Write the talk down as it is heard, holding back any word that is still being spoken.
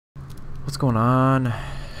What's going on,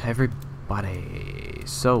 everybody?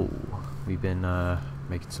 So, we've been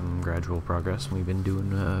making some gradual progress, and we've been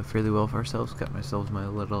doing fairly well for ourselves. Got myself my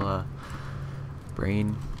little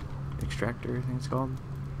brain extractor, I think it's called.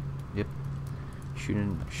 Yep.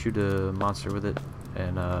 Shoot a monster with it,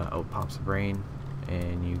 and out pops a brain,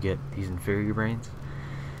 and you get these inferior brains.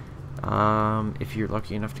 If you're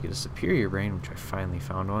lucky enough to get a superior brain, which I finally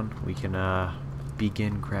found one, we can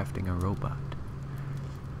begin crafting a robot.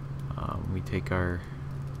 We take our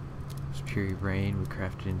superior brain, we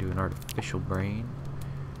craft it into an artificial brain,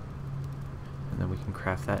 and then we can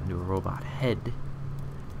craft that into a robot head,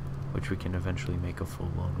 which we can eventually make a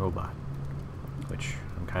full-blown robot, which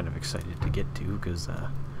I'm kind of excited to get to, because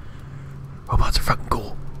robots are fucking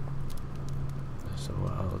cool. So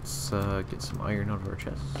let's get some iron out of our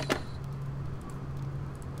chests,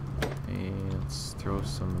 and let's throw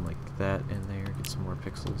some like that in there, get some more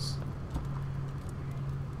pixels.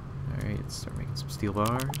 Alright, let's start making some steel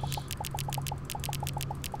bars.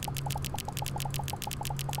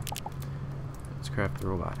 Let's craft the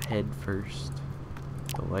robot head first.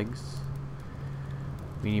 The legs.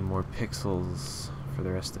 We need more pixels for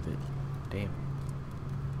the rest of it. Damn.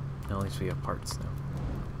 At least we have parts now.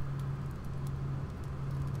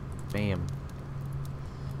 Bam.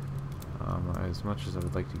 As much as I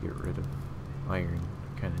would like to get rid of iron,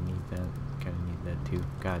 I kind of need that. Kind of need that too.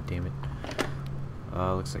 God damn it.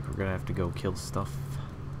 Looks like we're gonna have to go kill stuff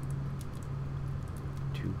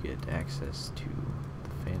to get access to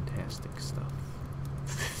the fantastic stuff.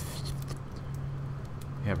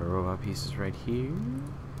 We have our robot pieces right here.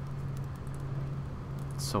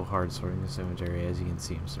 It's so hard sorting this inventory. As you can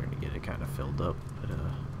see, I'm starting to get it kind of filled up, but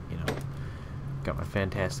you know, got my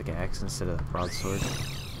fantastic axe instead of the broadsword.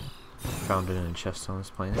 Found it in a chest on this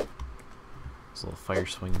planet. There's a little fire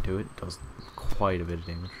swing to it. Does quite a bit of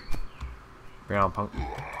damage. Bring on, punk.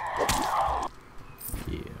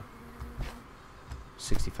 Yeah.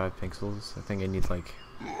 65 pixels. I think I need like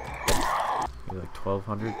maybe like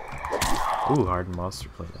 1200. Ooh, hardened monster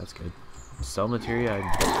plate. That's good. Cell materia, I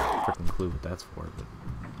have no freaking clue what that's for, but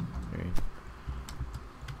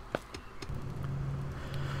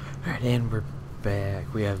alright, and we're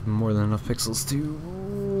back. We have more than enough pixels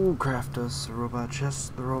to craft us a robot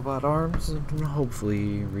chest, the robot arms, and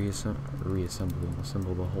hopefully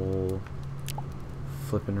assemble the whole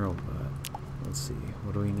flippin' robot. Let's see,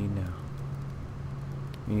 what do we need now?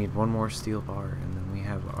 We need one more steel bar, and then we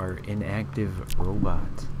have our inactive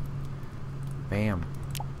robot. Bam.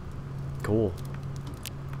 Cool.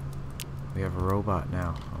 We have a robot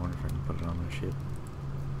now. I wonder if I can put it on my ship.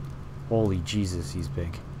 Holy Jesus, he's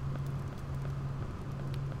big.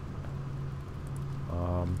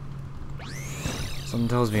 Something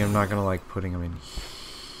tells me I'm not gonna like putting him in here.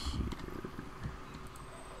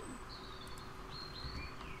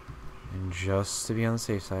 And just to be on the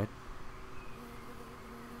safe side,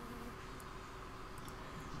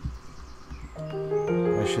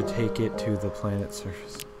 I should take it to the planet's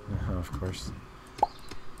surface. Of course.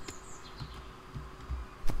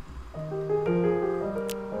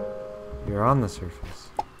 You're on the surface.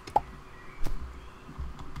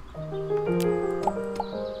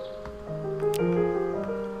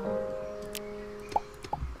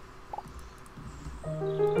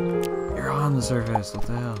 You're on the surface, what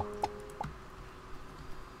the hell?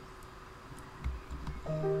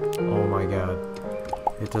 Oh my god.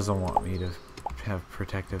 It doesn't want me to have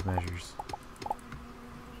protective measures.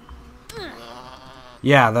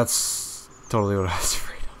 Yeah, that's totally what I was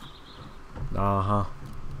afraid of. Uh-huh.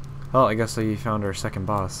 Well, I guess we found our second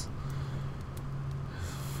boss.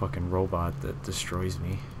 Fucking robot that destroys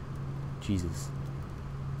me. Jesus.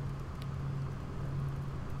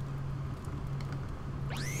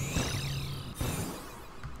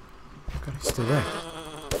 God, he's still there.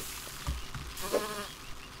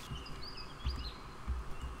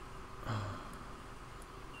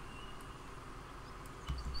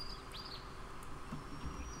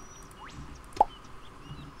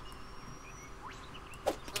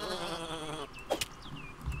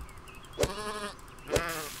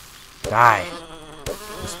 Die.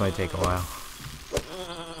 This might take a while.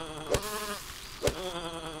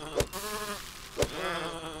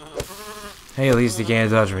 Hey, at least he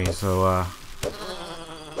can't touch me, so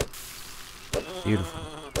beautiful.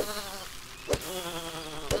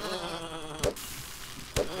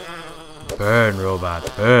 Burn,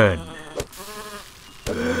 robot, burn.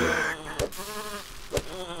 Burn.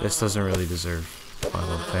 This doesn't really deserve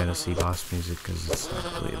Final Fantasy boss music because it's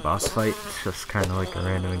not really a boss fight, it's just kind of like a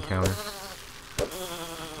random encounter.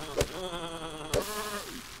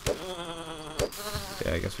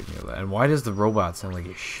 Yeah, I guess we can go that. And why does the robot sound like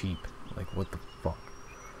a sheep? Like, what the fuck?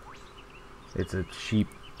 It's a cheap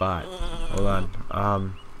bot. Hold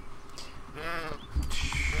on.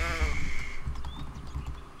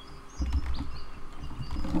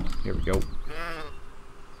 Here we go.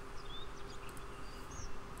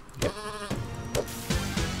 Yep.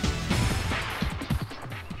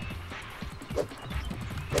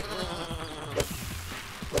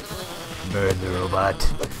 Burn the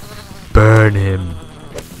robot. Burn him.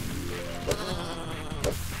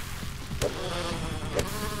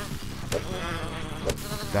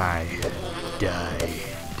 Die. Die.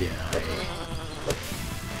 Die.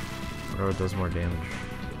 Whatever it does more damage.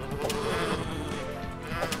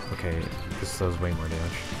 Okay, this does way more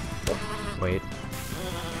damage. Wait.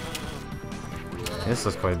 This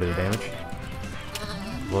does quite a bit of damage.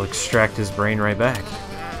 We'll extract his brain right back.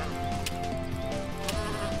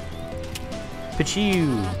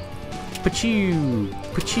 Pachoo! Pachoo!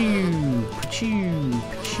 Pachoo! Pachoo!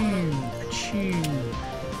 Pachoo! Pachoo!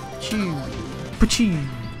 Pachoo! Pachoo!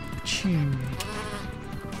 Pachoo!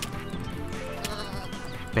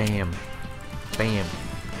 Bam! Bam!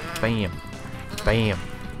 Bam! Bam!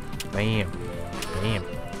 Bam! Bam!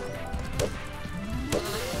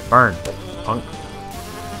 Burn! Punk!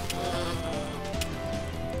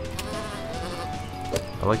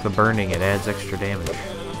 I like the burning, it adds extra damage.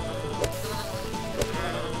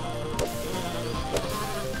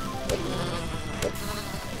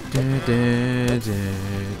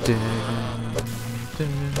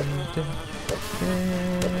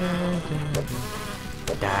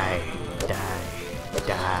 Die, die,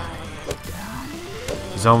 die, die.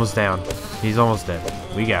 He's almost down. He's almost dead.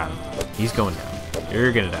 We got him. He's going down.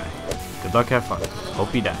 You're gonna die. Good luck, have fun.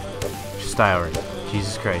 Hope you die. Just die already.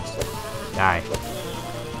 Jesus Christ. Die.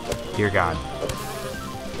 Dear God.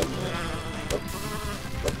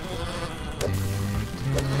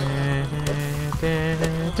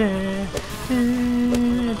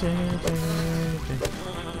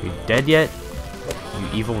 You dead yet? You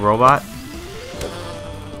evil robot?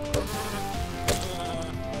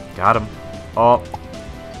 Got him. Oh.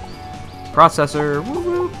 Processor. Woo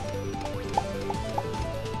woo.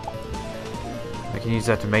 I can use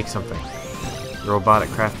that to make something. Robotic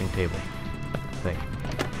crafting table thing.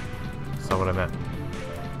 That's not what I meant.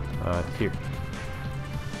 Here.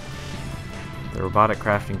 The robotic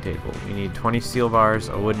crafting table. We need 20 steel bars,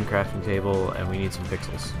 a wooden crafting table, and we need some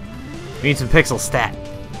pixels. We need some pixel stat.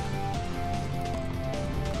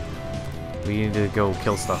 We need to go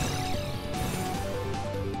kill stuff.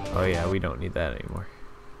 Oh yeah, we don't need that anymore.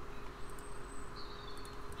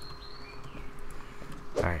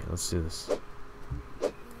 Alright, let's do this.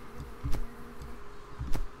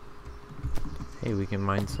 Hey, we can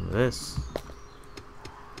mine some of this.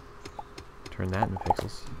 Turn that into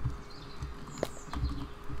pixels.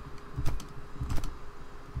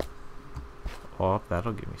 Oh,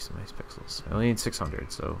 that'll give me some nice pixels. I only need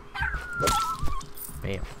 600, so...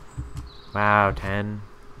 Bam. Wow, 10.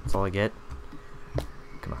 That's all I get.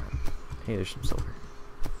 Come on. Hey, there's some silver.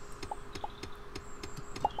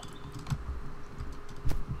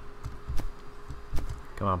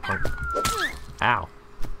 Come on, punk. Ow.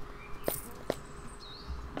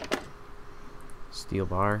 Steel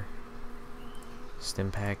bar.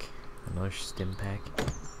 Stim pack. Another stim pack.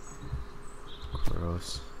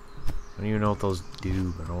 Gross. I don't even know what those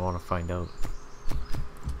do, but I want to find out.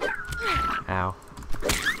 Ow.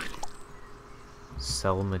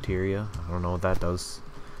 Cell materia. I don't know what that does.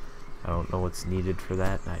 I don't know what's needed for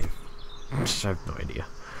that. I have no idea.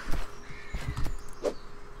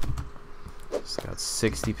 Just got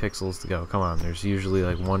 60 pixels to go. Come on, there's usually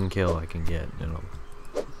like one kill I can get. You know.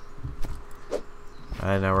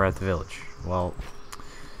 And now we're at the village. Well,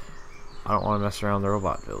 I don't want to mess around the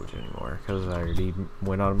robot village anymore because I already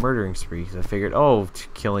went on a murdering spree. Because I figured, oh,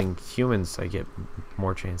 killing humans, I get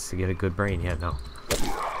more chance to get a good brain. Yeah, no.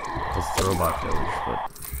 It's the robot village,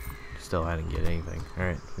 but still, I didn't get anything.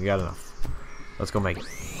 Alright, we got enough. Let's go make it.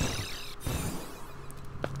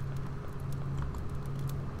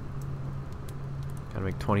 Gotta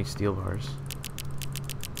make 20 steel bars.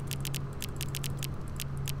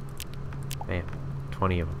 Bam.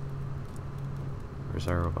 20 of them. Where's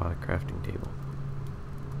our robotic crafting table?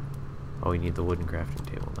 Oh, we need the wooden crafting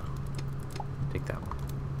table now. Take that one.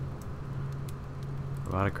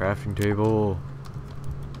 Robotic crafting table.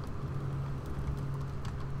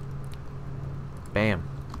 Bam.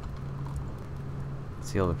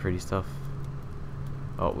 See all the pretty stuff?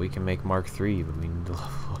 Oh, we can make Mark III, but we need to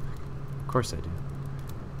level up. Of course I do.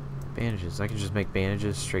 Bandages. I can just make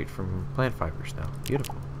bandages straight from plant fibers now.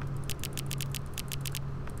 Beautiful.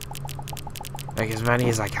 Make as many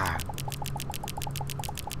as I can.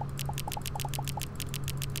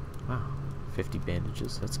 Wow. 50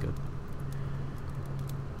 bandages. That's good.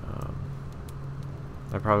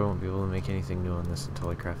 I probably won't be able to make anything new on this until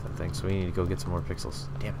I craft that thing, so we need to go get some more pixels.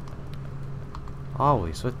 Damn it.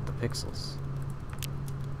 Always with the pixels.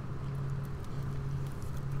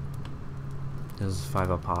 This is 5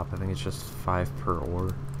 a pop. I think it's just 5 per ore.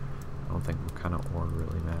 I don't think what kind of ore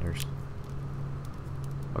really matters.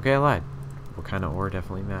 Okay, I lied. What kind of ore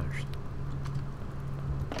definitely matters.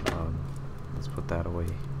 Let's put that away.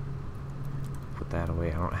 Put that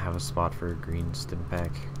away. I don't have a spot for a green stim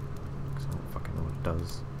pack, because I don't fucking know what it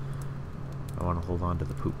does. I want to hold on to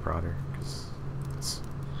the poop prodder, because it's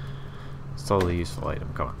totally a useful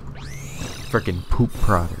item. Come on. Frickin' poop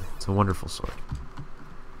prodder. It's a wonderful sword.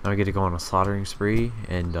 Now I get to go on a slaughtering spree,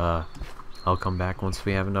 and I'll come back once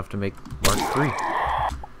we have enough to make Mark 3.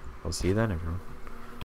 I'll see you then, everyone.